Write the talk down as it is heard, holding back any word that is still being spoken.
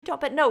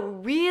don't. But no,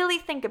 really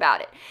think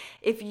about it.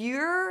 If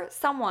you're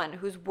someone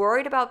who's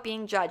worried about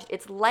being judged,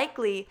 it's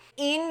likely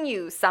in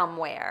you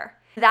somewhere.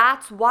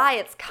 That's why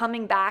it's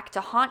coming back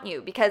to haunt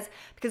you, because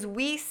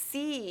we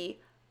see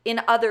in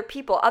other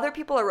people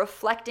are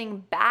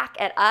reflecting back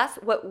at us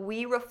what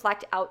we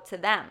reflect out to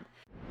them.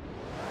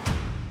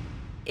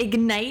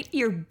 Ignite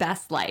your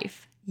best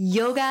life.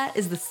 Yoga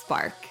is the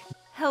spark.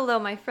 Hello,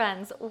 my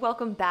friends.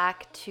 Welcome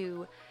back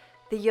to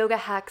the Yoga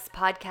Hacks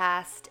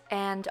podcast.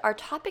 And our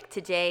topic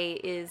today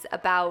is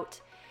about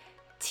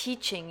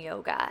teaching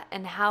yoga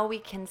and how we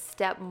can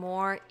step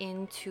more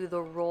into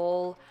the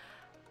role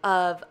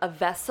of a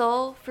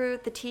vessel for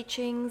the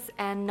teachings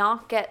and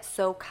not get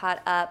so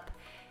caught up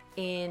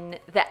in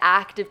the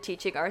act of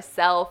teaching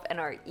ourselves and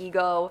our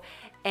ego.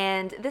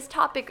 And this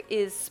topic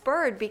is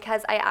spurred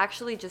because I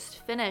actually just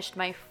finished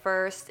my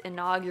first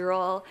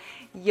inaugural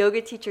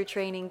yoga teacher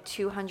training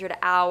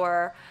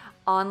 200-hour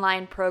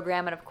online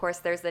program. And of course,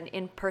 there's an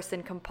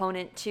in-person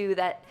component too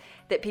that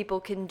people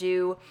can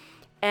do.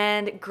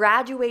 And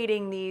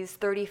graduating these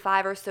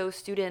 35 or so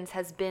students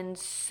has been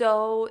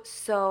so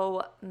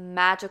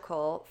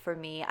magical for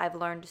me. I've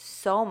learned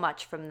so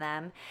much from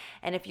them.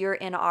 And if you're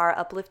in our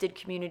Uplifted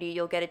community,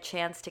 you'll get a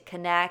chance to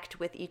connect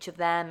with each of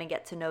them and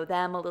get to know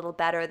them a little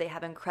better. They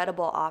have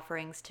incredible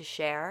offerings to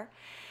share.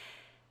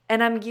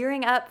 And I'm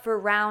gearing up for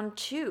round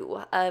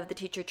 2 of the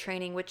teacher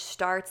training, which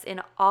starts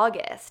in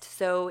August.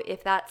 So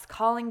if that's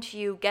calling to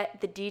you,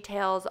 get the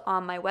details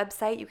on my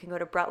website. You can go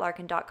to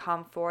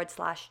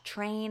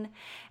brettlarkin.com/train.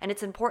 And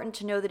it's important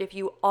to know that if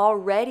you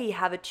already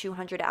have a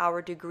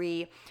 200-hour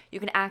degree, you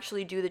can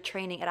actually do the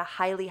training at a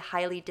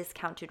highly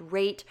discounted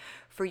rate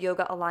for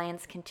Yoga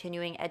Alliance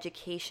Continuing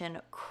Education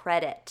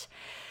credit.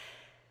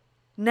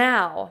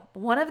 Now,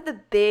 one of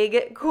the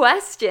big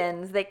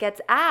questions that gets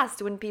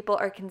asked when people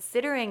are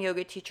considering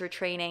yoga teacher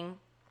training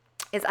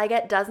is I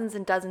get dozens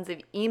and dozens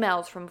of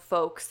emails from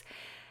folks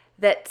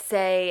that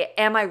say,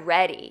 am I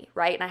ready,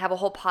 right? And I have a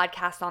whole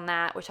podcast on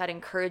that, which I'd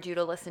encourage you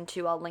to listen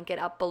to. I'll link it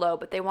up below.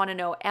 But they want to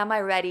know, am I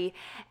ready?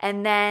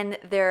 And then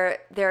their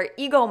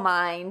ego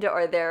mind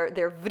or their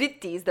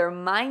vrittis, their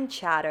mind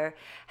chatter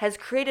has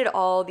created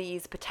all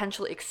these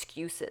potential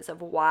excuses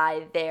of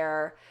why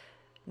they're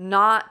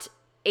not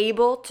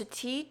able to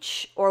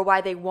teach or why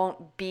they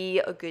won't be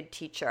a good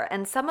teacher.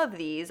 And some of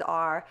these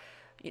are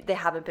they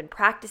haven't been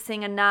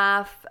practicing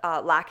enough,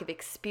 lack of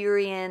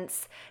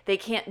experience, they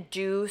can't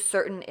do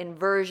certain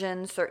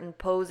inversions, certain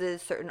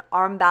poses, certain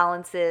arm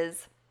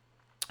balances.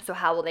 So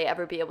how will they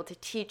ever be able to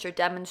teach or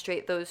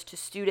demonstrate those to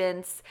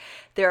students?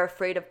 They're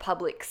afraid of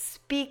public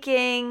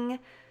speaking.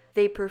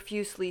 They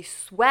profusely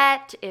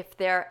sweat if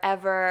they're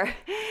ever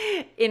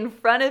in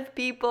front of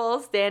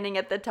people, standing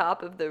at the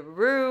top of the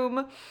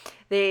room.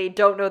 They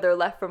don't know their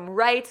left from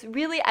right.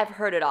 Really, I've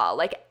heard it all.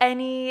 Like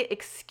any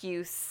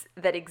excuse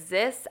that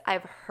exists,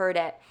 I've heard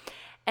it.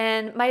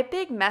 And my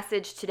big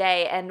message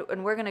today, and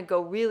we're going to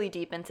go really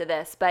deep into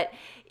this, but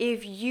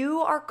if you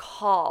are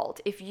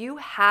called, if you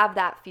have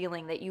that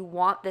feeling that you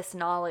want this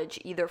knowledge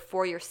either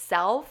for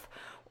yourself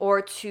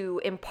or to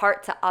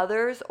impart to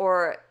others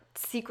or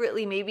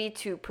secretly maybe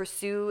to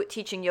pursue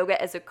teaching yoga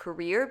as a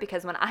career,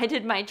 because when I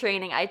did my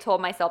training, I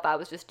told myself I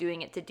was just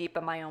doing it to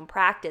deepen my own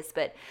practice.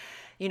 But,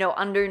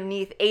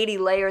 underneath 80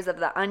 layers of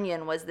the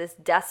onion was this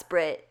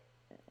desperate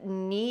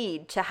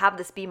need to have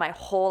this be my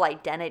whole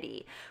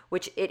identity,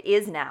 which it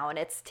is now. And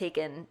it's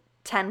taken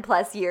 10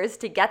 plus years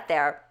to get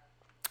there.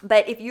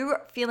 But if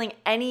you're feeling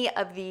any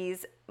of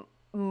these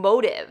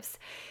motives,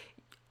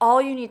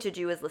 all you need to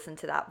do is listen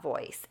to that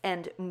voice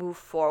and move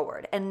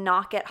forward and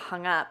not get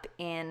hung up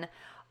in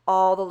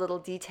all the little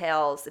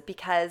details,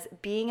 because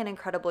being an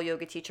incredible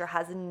yoga teacher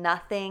has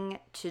nothing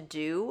to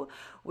do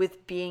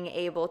with being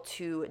able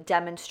to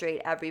demonstrate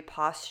every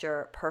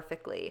posture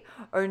perfectly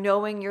or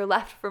knowing your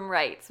left from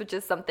rights, which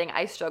is something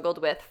I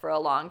struggled with for a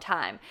long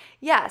time.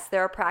 Yes,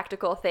 there are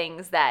practical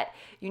things that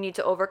you need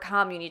to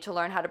overcome. You need to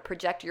learn how to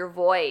project your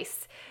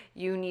voice.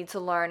 You need to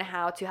learn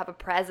how to have a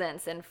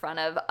presence in front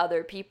of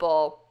other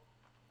people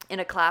in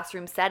a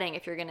classroom setting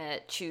if you're going to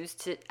choose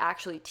to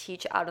actually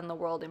teach out in the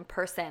world in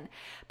person.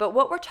 But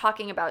what we're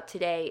talking about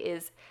today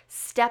is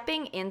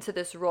stepping into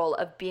this role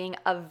of being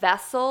a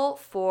vessel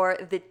for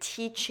the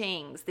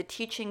teachings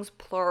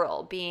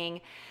plural,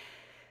 being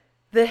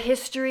the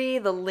history,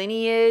 the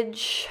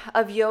lineage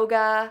of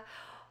yoga,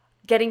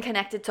 getting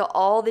connected to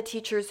all the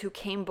teachers who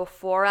came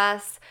before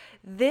us.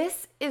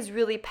 This is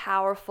really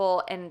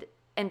powerful and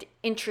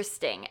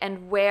interesting,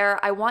 and where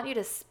I want you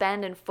to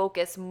spend and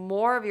focus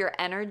more of your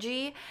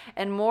energy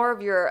and more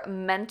of your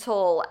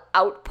mental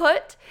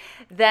output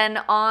than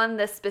on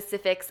the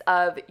specifics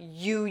of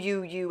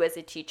you as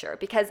a teacher,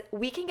 because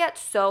we can get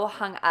so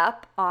hung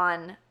up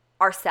on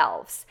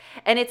ourselves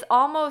and it's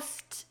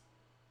almost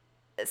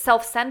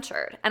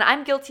self-centered. And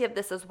I'm guilty of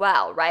this as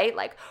well, right?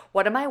 Like,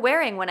 what am I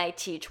wearing when I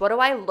teach? What do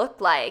I look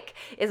like?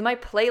 Is my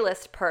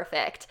playlist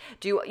perfect?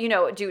 Do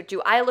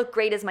I look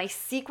great? Is my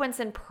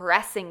sequence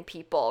impressing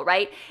people,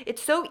 right?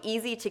 It's so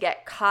easy to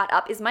get caught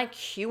up. Is my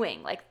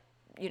cueing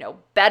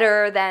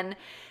better than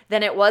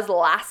than it was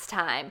last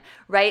time,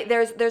 right?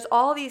 There's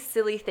all these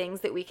silly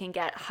things that we can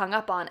get hung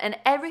up on. And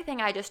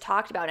everything I just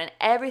talked about and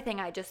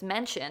everything I just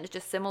mentioned,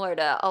 just similar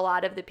to a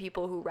lot of the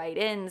people who write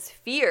in's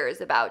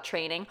fears about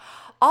training,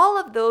 all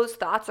of those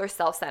thoughts are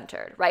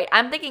self-centered, right?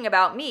 I'm thinking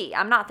about me.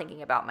 I'm not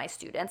thinking about my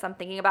students. I'm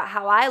thinking about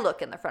how I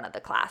look in the front of the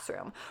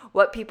classroom,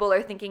 what people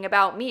are thinking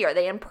about me. Are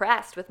they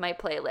impressed with my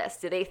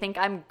playlist? Do they think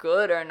I'm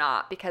good or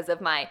not because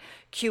of my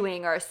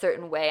cueing or a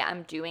certain way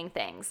I'm doing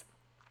things?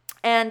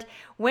 And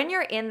when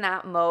you're in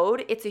that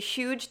mode, it's a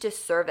huge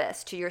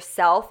disservice to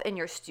yourself and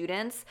your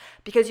students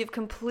because you've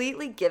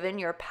completely given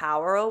your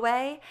power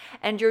away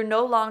and you're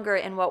no longer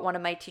in what one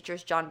of my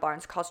teachers, John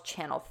Barnes, calls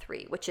channel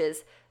 3, which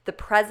is the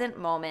present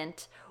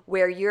moment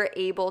where you're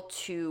able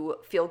to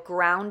feel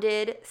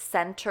grounded,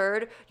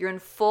 centered, you're in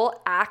full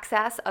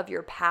access of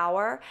your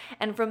power,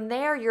 and from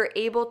there you're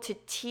able to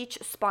teach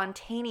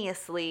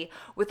spontaneously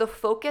with a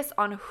focus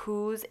on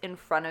who's in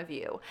front of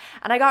you.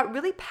 And I got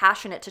really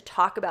passionate to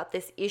talk about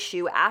this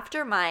issue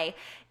after my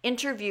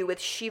interview with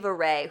Shiva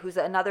Ray, who's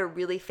another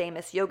really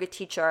famous yoga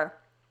teacher.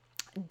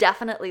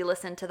 Definitely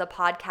listen to the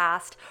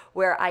podcast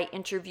where I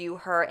interview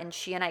her and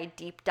she and I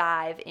deep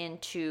dive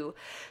into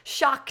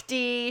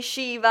Shakti,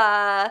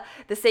 Shiva,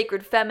 the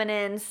sacred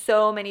feminine,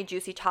 so many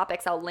juicy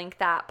topics. I'll link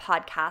that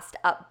podcast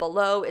up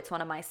below. It's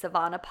one of my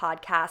Savannah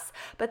podcasts.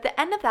 But at the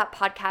end of that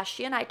podcast,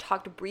 she and I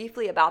talked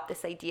briefly about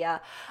this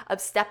idea of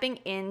stepping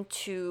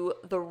into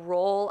the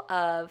role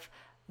of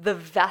the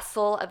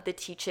vessel of the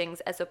teachings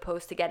as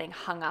opposed to getting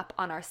hung up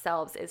on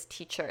ourselves as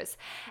teachers.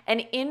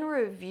 And in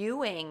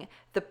reviewing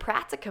the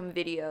practicum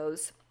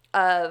videos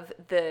of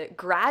the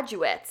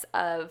graduates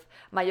of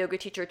my yoga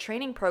teacher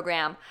training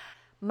program,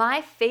 my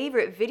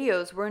favorite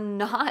videos were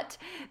not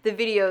the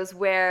videos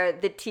where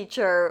the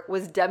teacher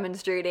was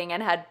demonstrating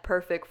and had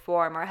perfect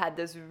form or had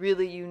this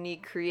really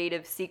unique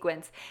creative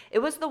sequence. It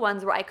was the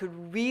ones where I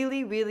could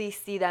really, really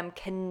see them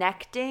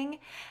connecting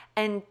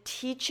and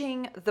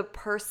teaching the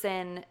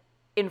person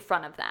in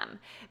front of them,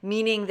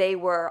 meaning they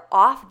were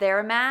off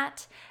their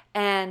mat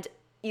and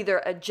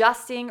either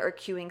adjusting or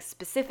cueing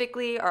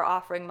specifically or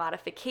offering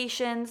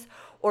modifications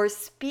or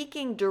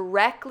speaking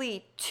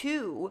directly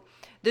to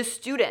the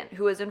student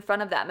who was in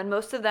front of them. And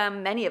most of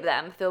them, many of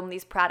them, filmed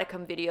these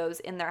practicum videos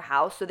in their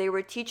house. So they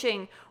were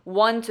teaching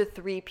 1 to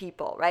 3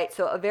 people, right?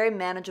 So a very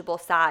manageable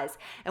size.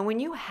 And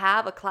when you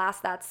have a class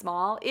that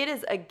small, it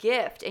is a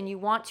gift and you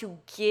want to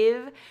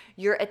give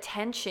your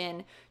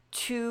attention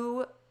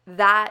to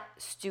that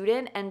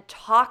student and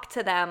talk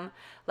to them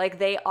like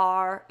they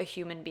are a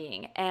human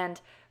being.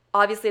 And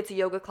obviously it's a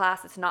yoga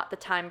class. It's not the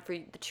time for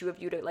the two of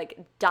you to like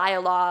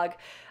dialogue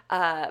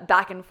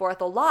back and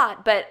forth a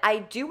lot, but I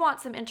do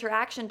want some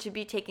interaction to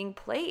be taking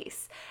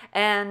place.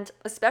 And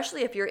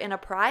especially if you're in a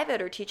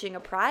private or teaching a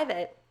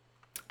private,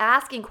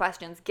 asking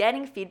questions,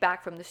 getting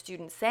feedback from the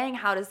students, saying,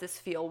 how does this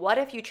feel? What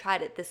if you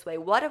tried it this way?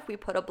 What if we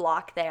put a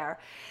block there?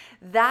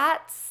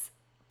 That's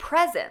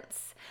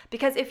presence.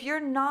 Because if you're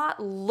not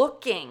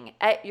looking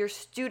at your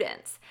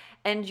students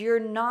and you're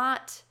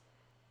not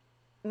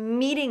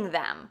meeting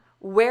them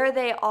where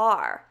they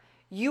are,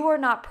 you are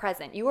not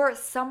present. You are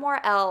somewhere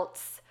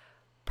else,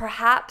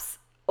 perhaps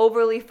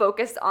overly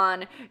focused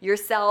on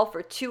yourself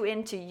or too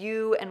into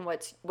you and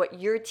what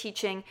you're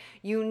teaching.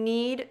 You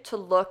need to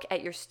look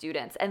at your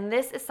students. And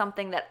this is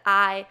something that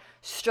I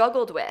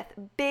struggled with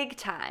big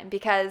time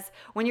because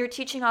when you're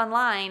teaching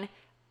online,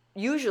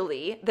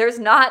 usually there's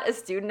not a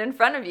student in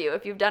front of you.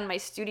 If you've done my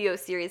studio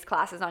series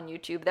classes on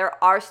YouTube,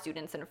 there are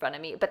students in front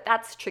of me, but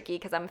that's tricky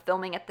because I'm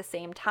filming at the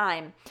same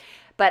time.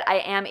 But I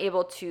am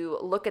able to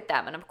look at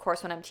them. And of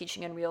course, when I'm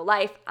teaching in real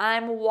life,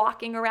 I'm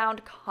walking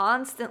around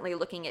constantly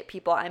looking at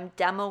people. I'm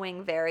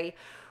demoing very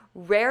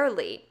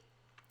rarely.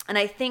 And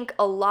I think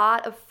a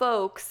lot of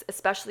folks,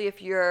 especially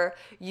if you're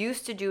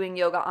used to doing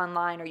yoga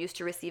online or used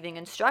to receiving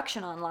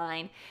instruction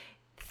online,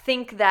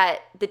 think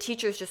that the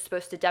teacher is just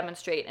supposed to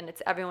demonstrate and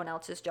it's everyone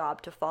else's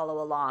job to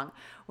follow along.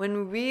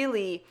 When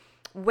really,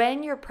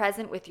 when you're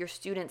present with your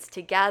students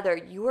together,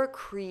 you are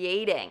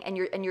creating and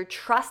you're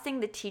trusting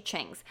the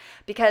teachings.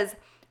 Because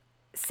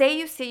say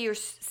you see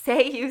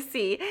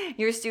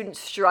your student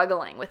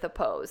struggling with a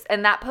pose,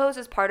 and that pose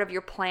is part of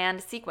your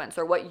planned sequence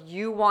or what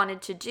you wanted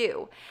to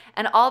do,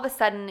 and all of a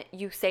sudden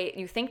you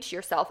think to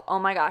yourself, oh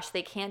my gosh,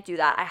 they can't do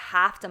that. I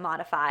have to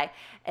modify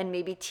and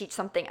maybe teach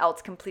something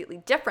else completely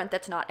different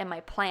that's not in my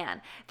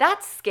plan.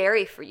 That's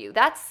scary for you.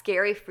 That's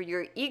scary for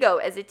your ego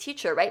as a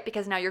teacher, right?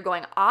 Because now you're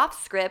going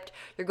off script,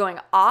 you're going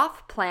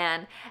off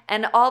plan,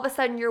 and all of a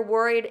sudden you're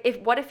worried,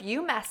 what if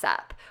you mess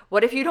up?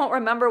 What if you don't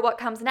remember what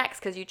comes next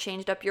because you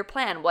changed up your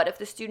plan? What if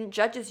the student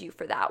judges you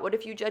for that? What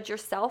if you judge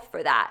yourself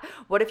for that?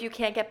 What if you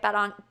can't get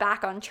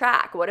back on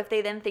track? What if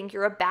they then think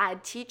you're a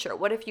bad teacher?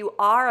 What if you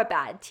are a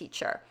bad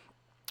teacher,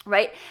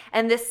 right?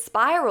 And this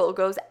spiral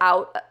goes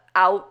out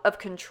of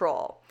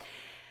control.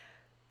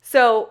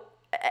 So,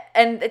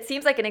 and it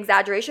seems like an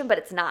exaggeration, but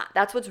it's not.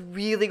 That's what's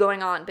really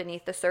going on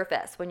beneath the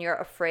surface when you're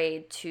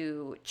afraid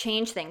to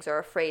change things or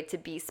afraid to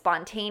be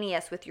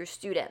spontaneous with your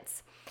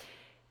students.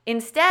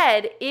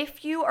 Instead,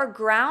 if you are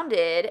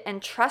grounded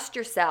and trust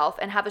yourself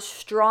and have a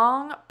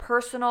strong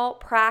personal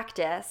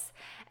practice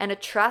and a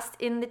trust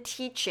in the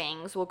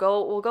teachings, we'll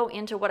go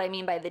into what I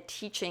mean by the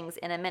teachings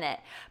in a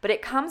minute, but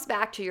it comes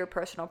back to your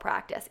personal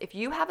practice. If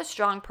you have a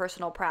strong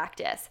personal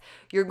practice,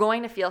 you're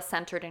going to feel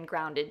centered and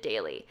grounded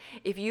daily.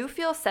 If you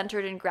feel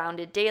centered and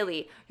grounded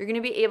daily, you're going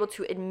to be able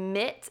to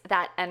admit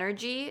that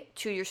energy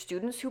to your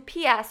students who,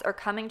 PS, are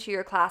coming to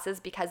your classes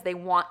because they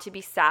want to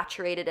be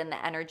saturated in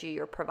the energy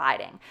you're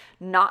providing.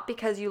 Not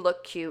because you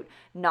look cute,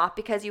 not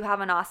because you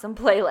have an awesome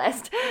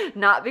playlist,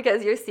 not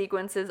because your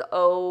sequence is,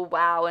 oh,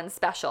 wow, and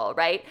special,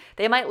 right?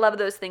 They might love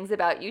those things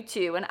about you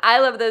too, and I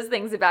love those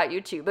things about you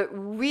too, but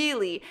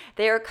really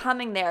they are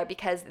coming there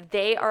because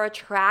they are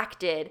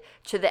attracted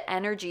to the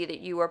energy that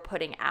you are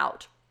putting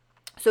out.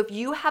 So if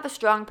you have a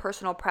strong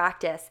personal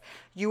practice,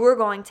 you are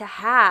going to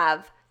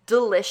have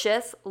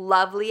delicious,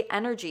 lovely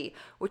energy,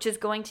 which is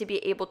going to be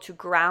able to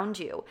ground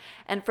you.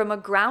 And from a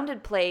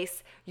grounded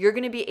place, you're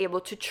going to be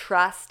able to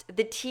trust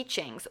the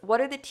teachings.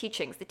 What are the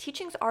teachings? The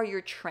teachings are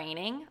your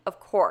training, of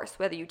course,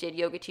 whether you did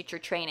yoga teacher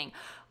training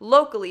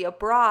locally,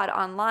 abroad,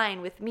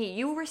 online with me,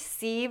 you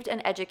received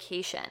an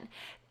education.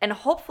 And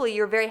hopefully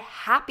you're very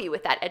happy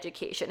with that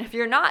education. If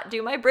you're not,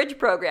 do my bridge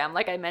program.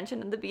 Like I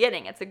mentioned in the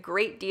beginning, it's a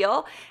great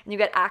deal and you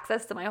get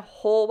access to my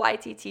whole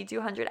YTT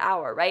 200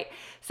 hour, right?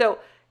 So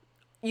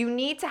you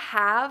need to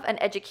have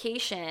an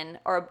education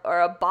or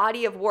a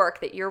body of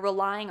work that you're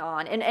relying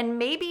on. And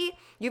maybe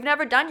you've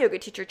never done yoga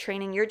teacher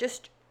training.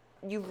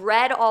 You've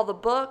read all the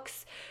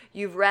books.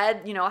 You've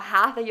read,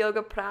 Hatha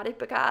Yoga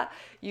Pradipika.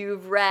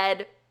 You've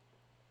read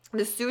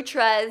the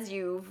sutras.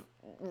 You've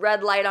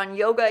read Light on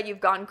Yoga. You've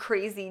gone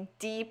crazy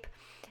deep.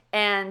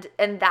 And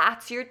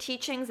that's your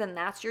teachings and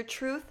that's your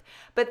truth.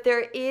 But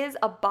there is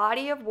a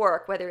body of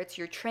work, whether it's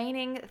your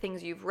training,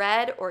 things you've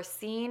read or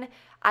seen.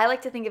 I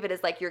like to think of it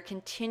as like your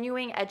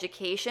continuing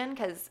education,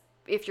 because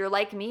if you're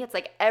like me, it's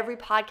like every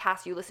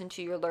podcast you listen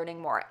to, you're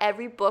learning more.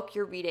 Every book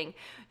you're reading,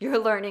 you're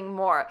learning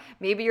more.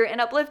 Maybe you're in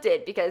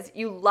Uplifted because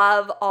you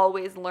love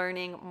always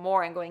learning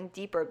more and going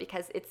deeper,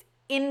 because it's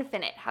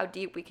infinite how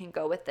deep we can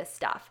go with this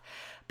stuff.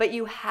 But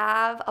you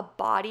have a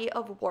body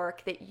of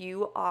work that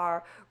you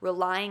are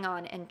relying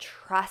on and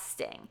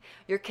trusting.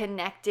 You're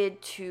connected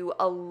to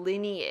a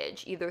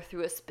lineage, either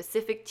through a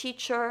specific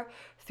teacher,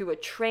 through a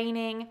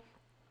training,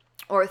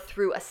 or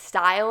through a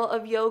style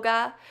of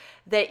yoga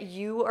that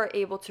you are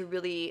able to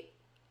really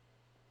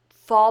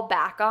fall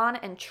back on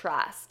and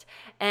trust.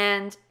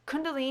 And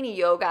Kundalini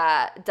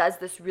Yoga does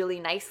this really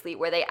nicely,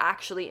 where they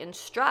actually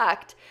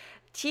instruct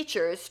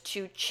teachers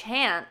to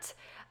chant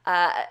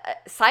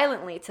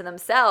silently to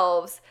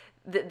themselves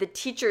the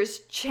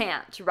teacher's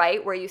chant,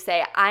 right? Where you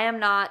say, I am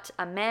not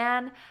a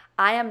man,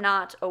 I am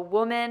not a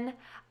woman,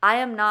 I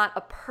am not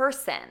a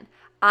person,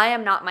 I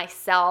am not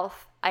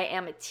myself, I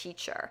am a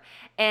teacher.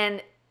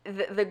 And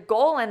the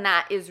goal in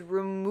that is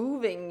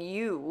removing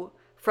you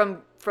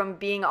from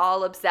being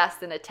all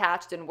obsessed and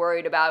attached and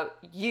worried about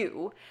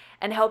you,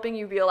 and helping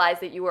you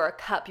realize that you are a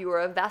cup, you are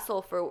a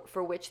vessel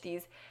for which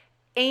these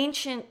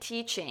ancient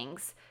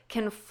teachings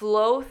can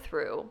flow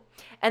through.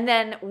 And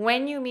then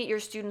when you meet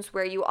your students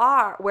where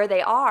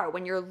they are,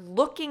 when you're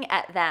looking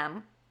at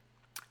them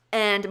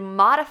and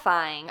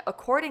modifying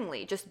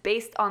accordingly, just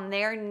based on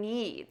their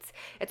needs,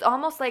 it's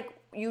almost like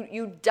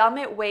you dumb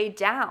it way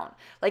down.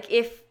 Like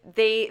if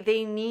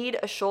they need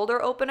a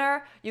shoulder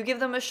opener, you give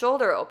them a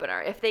shoulder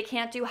opener. If they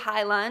can't do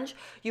high lunge,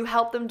 you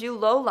help them do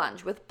low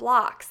lunge with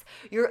blocks.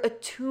 You're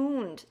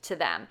attuned to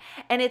them.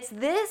 And it's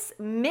this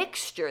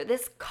mixture,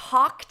 this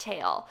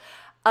cocktail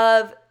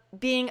of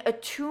being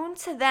attuned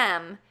to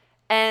them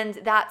and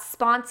that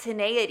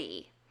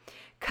spontaneity,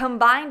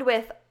 combined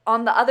with,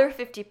 on the other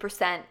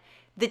 50%,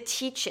 the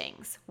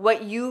teachings,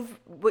 what you've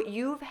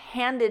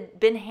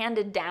been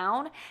handed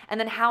down, and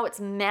then how it's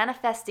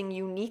manifesting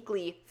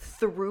uniquely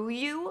through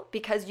you,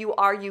 because you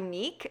are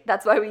unique.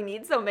 That's why we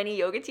need so many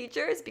yoga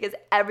teachers, because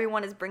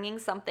everyone is bringing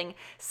something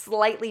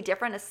slightly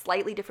different, a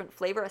slightly different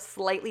flavor, a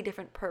slightly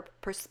different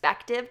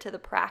perspective to the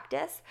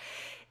practice.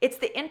 It's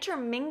the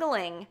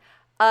intermingling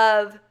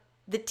of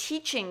the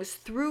teachings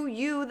through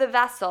you, the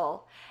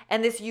vessel,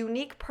 and this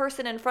unique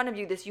person in front of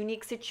you, this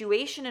unique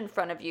situation in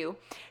front of you,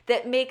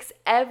 that makes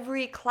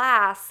every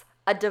class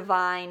a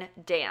divine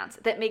dance,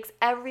 that makes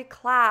every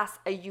class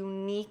a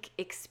unique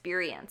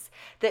experience,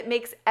 that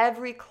makes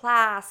every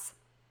class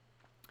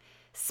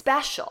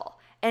special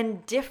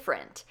and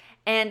different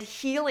and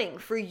healing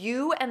for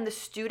you and the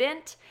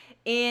student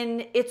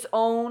in its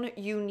own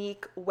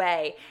unique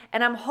way.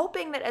 And I'm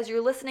hoping that as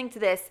you're listening to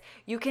this,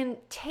 you can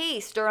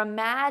taste or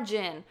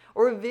imagine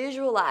or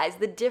visualize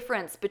the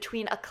difference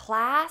between a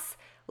class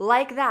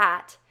like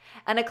that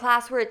and a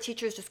class where a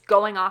teacher is just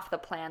going off the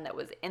plan that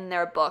was in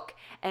their book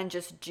and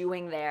just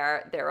doing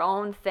their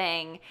own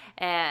thing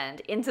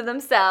and into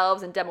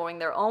themselves and demoing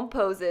their own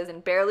poses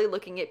and barely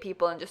looking at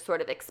people and just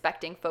sort of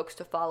expecting folks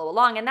to follow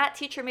along. And that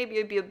teacher maybe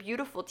would be a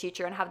beautiful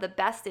teacher and have the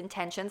best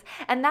intentions.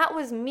 And that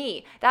was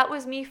me. That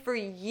was me for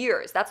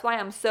years. That's why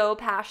I'm so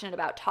passionate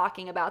about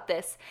talking about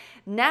this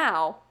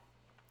now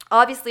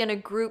Obviously, in a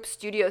group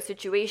studio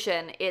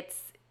situation,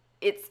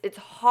 it's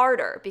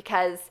harder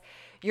because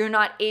you're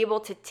not able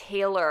to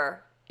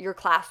tailor your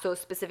class so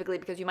specifically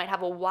because you might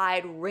have a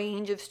wide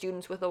range of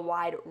students with a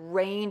wide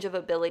range of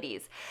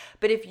abilities.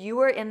 But if you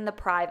are in the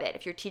private,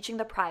 if you're teaching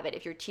the private,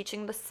 if you're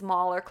teaching the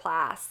smaller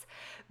class,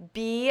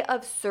 be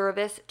of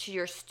service to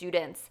your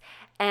students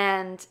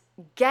and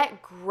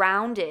get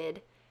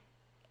grounded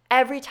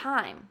every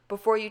time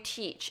before you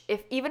teach.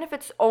 Even if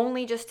it's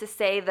only just to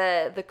say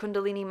the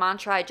Kundalini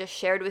mantra I just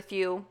shared with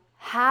you,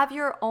 have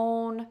your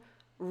own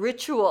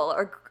ritual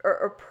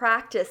or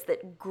practice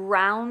that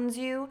grounds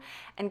you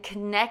and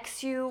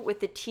connects you with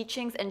the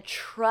teachings, and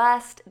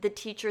trust the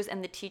teachers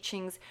and the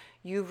teachings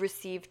you've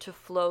received to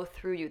flow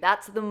through you.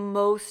 That's the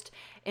most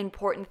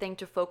important thing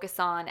to focus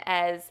on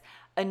as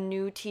a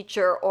new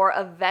teacher or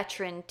a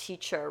veteran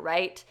teacher,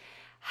 right?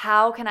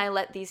 How can I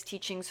let these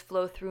teachings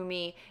flow through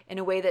me in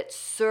a way that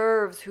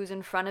serves who's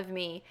in front of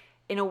me,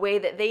 in a way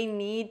that they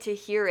need to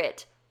hear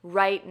it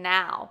right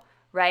now,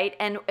 right?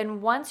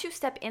 And once you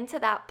step into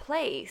that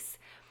place,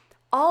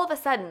 all of a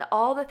sudden,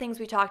 all the things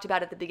we talked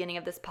about at the beginning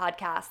of this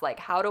podcast, like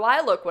how do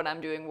I look when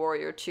I'm doing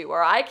Warrior 2?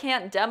 Or I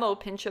can't demo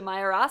Pincha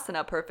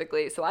Mayurasana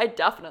perfectly, so I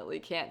definitely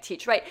can't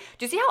teach, right?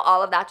 Do you see how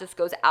all of that just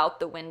goes out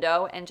the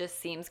window and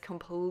just seems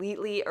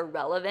completely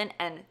irrelevant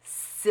and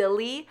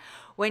silly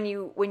when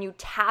you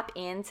tap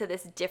into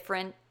this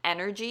different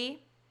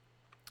energy?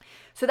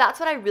 So that's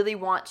what I really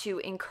want to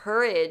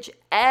encourage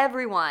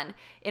everyone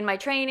in my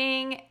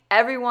training,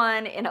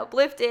 everyone in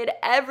Uplifted,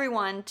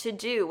 everyone to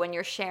do when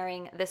you're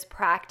sharing this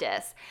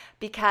practice,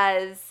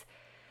 because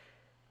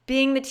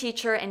being the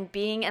teacher and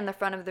being in the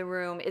front of the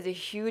room is a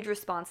huge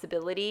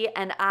responsibility.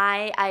 And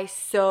I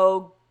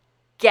so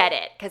get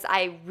it, because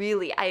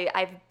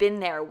I've been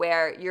there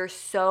where you're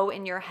so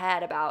in your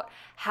head about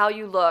how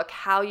you look,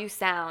 how you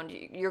sound,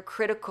 you're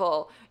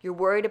critical, you're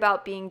worried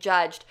about being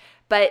judged.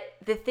 But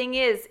the thing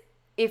is,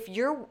 if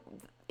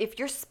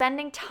you're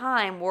spending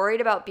time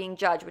worried about being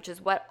judged, which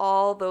is what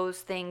all those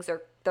things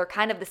are, they're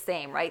kind of the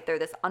same, right? They're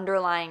this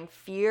underlying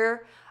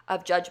fear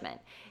of judgment.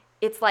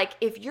 It's like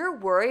if you're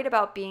worried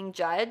about being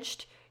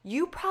judged,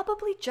 you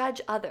probably judge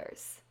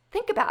others.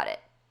 Think about it.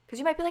 Because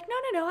you might be like,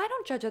 no, I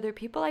don't judge other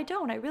people. I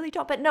really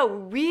don't. But no,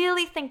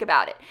 really think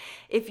about it.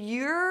 If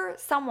you're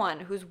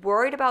someone who's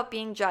worried about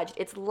being judged,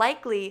 it's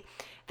likely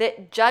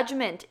that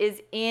judgment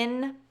is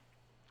in,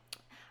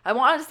 I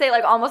want to say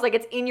like almost like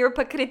it's in your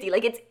prakriti,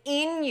 like it's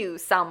in you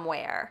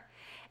somewhere.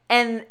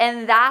 And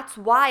that's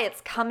why it's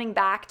coming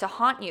back to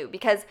haunt you,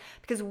 because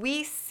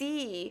we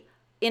see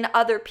in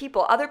other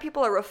people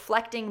are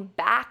reflecting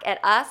back at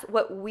us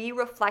what we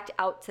reflect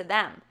out to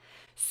them.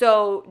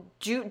 So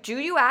do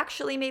you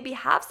actually maybe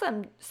have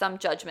some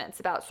judgments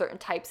about certain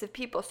types of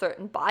people,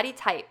 certain body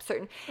types,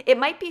 it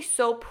might be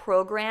so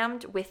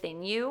programmed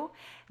within you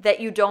that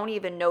you don't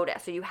even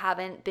notice, or you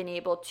haven't been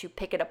able to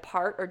pick it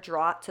apart or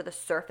draw it to the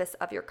surface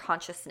of your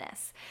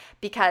consciousness,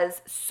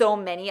 because so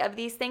many of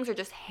these things are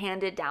just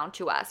handed down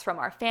to us from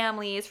our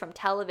families, from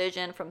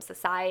television, from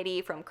society,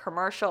 from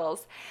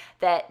commercials,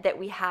 that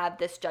we have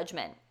this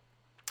judgment.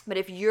 But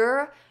if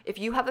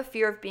you have a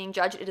fear of being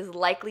judged, it is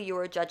likely you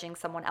are judging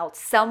someone else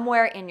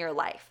somewhere in your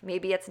life.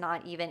 Maybe it's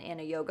not even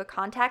in a yoga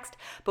context,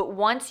 but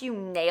once you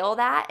nail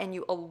that and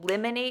you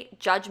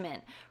eliminate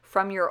judgment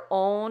from your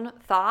own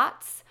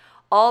thoughts,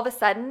 all of a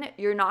sudden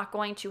you're not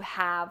going to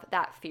have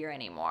that fear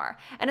anymore.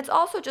 And it's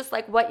also just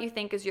like what you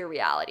think is your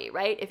reality,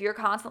 right? If you're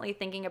constantly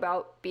thinking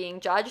about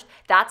being judged,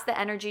 that's the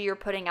energy you're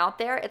putting out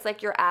there. It's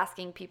like you're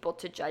asking people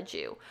to judge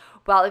you.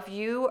 Well, if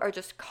you are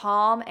just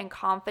calm and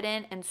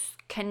confident and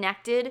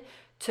connected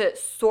to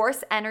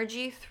source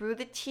energy through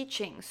the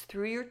teachings,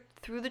 through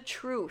the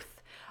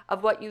truth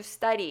of what you've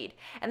studied.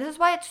 And this is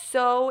why it's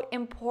so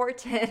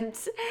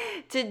important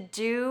to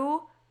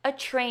do a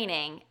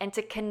training and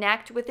to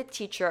connect with a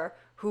teacher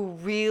who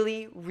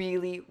really,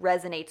 really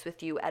resonates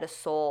with you at a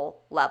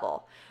soul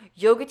level.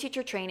 Yoga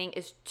teacher training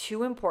is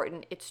too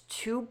important. It's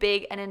too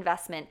big an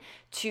investment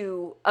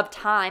of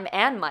time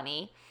and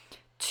money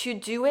to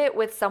do it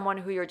with someone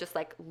who you're just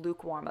like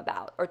lukewarm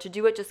about, or to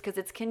do it just because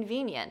it's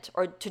convenient,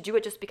 or to do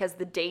it just because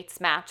the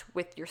dates match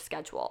with your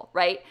schedule,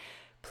 right?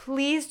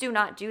 Please do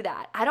not do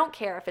that. I don't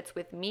care if it's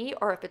with me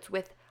or if it's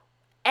with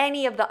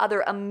any of the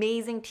other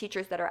amazing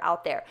teachers that are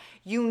out there.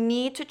 You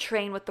need to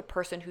train with the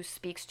person who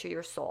speaks to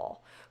your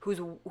soul,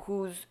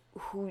 whose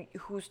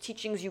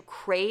teachings you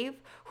crave,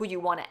 who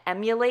you want to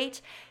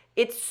emulate.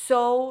 It's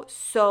so,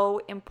 so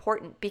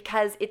important,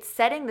 because it's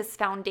setting this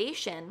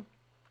foundation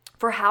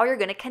for how you're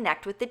going to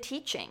connect with the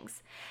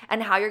teachings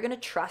and how you're going to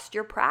trust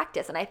your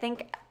practice. And I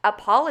think,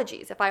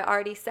 apologies if I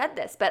already said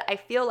this, but I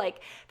feel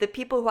like the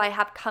people who I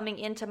have coming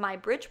into my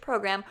bridge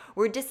program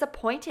were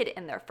disappointed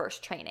in their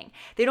first training.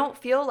 They don't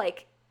feel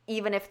like,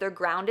 even if they're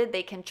grounded,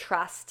 they can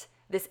trust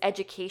this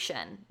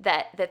education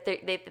that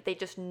they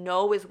just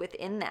know is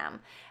within them,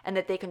 and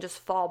that they can just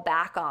fall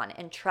back on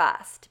and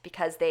trust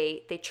because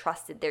they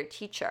trusted their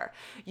teacher.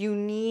 You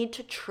need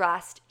to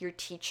trust your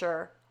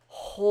teacher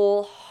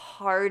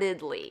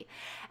wholeheartedly.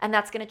 And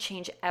that's going to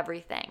change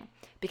everything,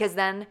 because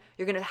then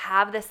you're going to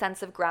have this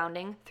sense of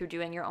grounding through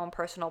doing your own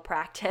personal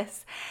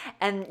practice.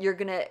 And you're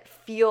going to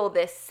feel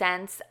this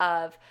sense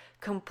of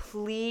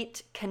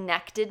complete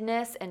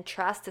connectedness and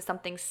trust to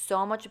something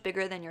so much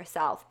bigger than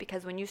yourself.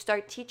 Because when you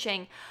start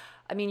teaching,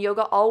 I mean,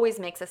 yoga always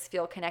makes us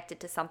feel connected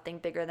to something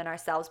bigger than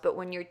ourselves. But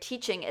when you're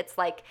teaching, it's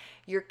like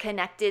you're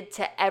connected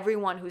to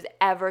everyone who's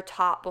ever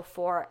taught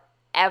before,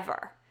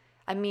 ever.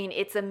 I mean,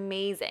 it's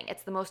amazing.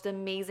 It's the most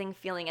amazing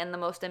feeling and the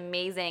most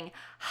amazing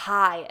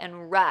high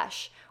and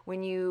rush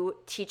when you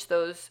teach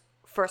those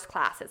first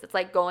classes. It's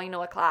like going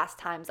to a class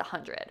times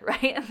 100,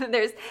 right?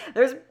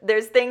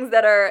 there's things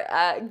that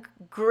are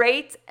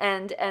great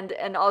and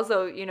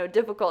also, you know,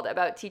 difficult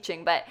about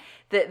teaching, but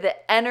the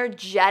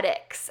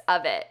energetics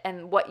of it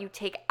and what you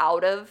take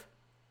out of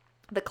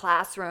the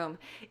classroom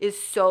is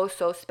so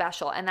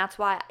special. And that's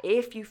why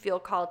if you feel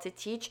called to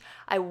teach,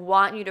 I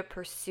want you to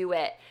pursue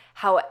it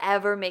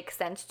however makes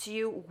sense to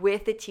you,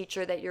 with a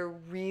teacher that you're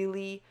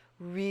really,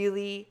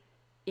 really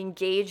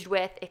engaged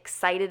with,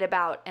 excited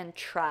about, and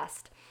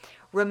trust.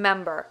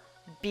 Remember,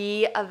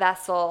 be a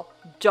vessel.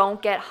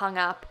 Don't get hung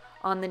up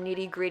on the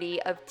nitty-gritty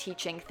of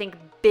teaching. Think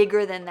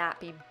bigger than that.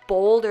 Be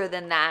bolder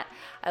than that.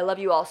 I love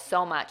you all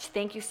so much.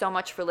 Thank you so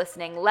much for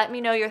listening. Let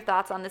me know your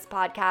thoughts on this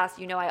podcast.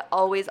 You know, I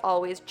always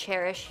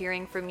cherish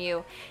hearing from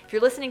you. If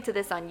you're listening to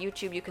this on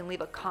YouTube, you can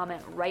leave a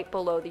comment right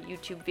below the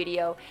YouTube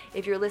video.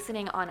 If you're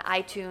listening on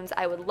iTunes,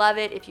 I would love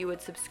it if you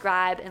would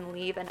subscribe and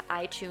leave an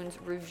iTunes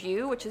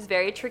review, which is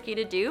very tricky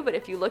to do. But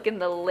if you look in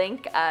the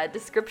link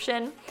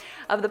description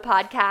of the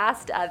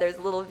podcast, there's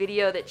a little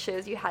video that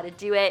shows you how to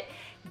do it.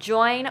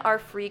 Join our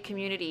free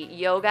community,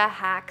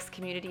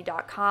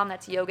 yogahackscommunity.com.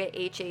 That's yoga,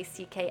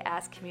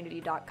 HACKS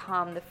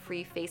community.com, the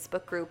free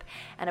Facebook group.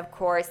 And of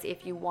course,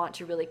 if you want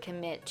to really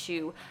commit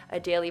to a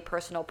daily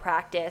personal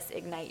practice,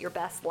 ignite your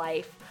best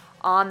life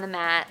on the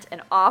mat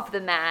and off the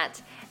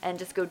mat, and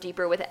just go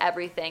deeper with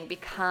everything,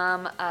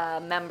 become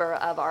a member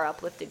of our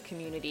Uplifted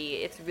community.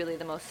 It's really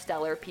the most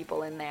stellar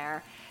people in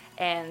there.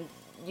 And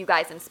you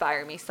guys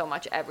inspire me so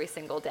much every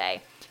single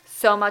day.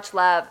 So much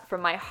love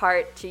from my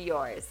heart to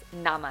yours.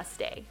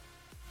 Namaste.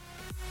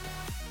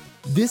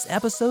 This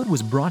episode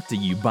was brought to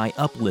you by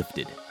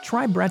Uplifted,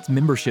 Try Brett's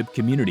membership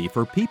community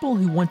for people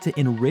who want to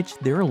enrich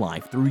their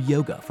life through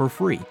yoga for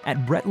free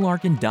at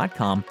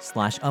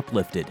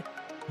brettlarkin.com/uplifted.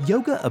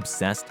 Yoga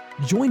obsessed?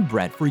 Join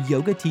Brett for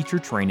yoga teacher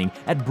training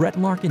at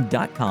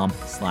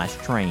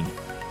brettlarkin.com/train.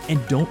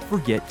 And don't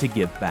forget to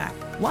give back.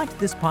 Like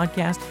this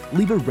podcast,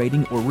 leave a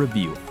rating or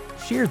review.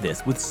 Share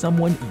this with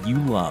someone you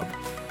love.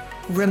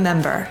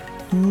 Remember,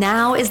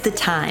 now is the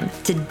time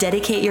to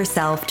dedicate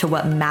yourself to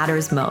what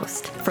matters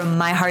most. From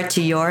my heart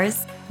to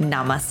yours,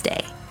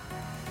 namaste.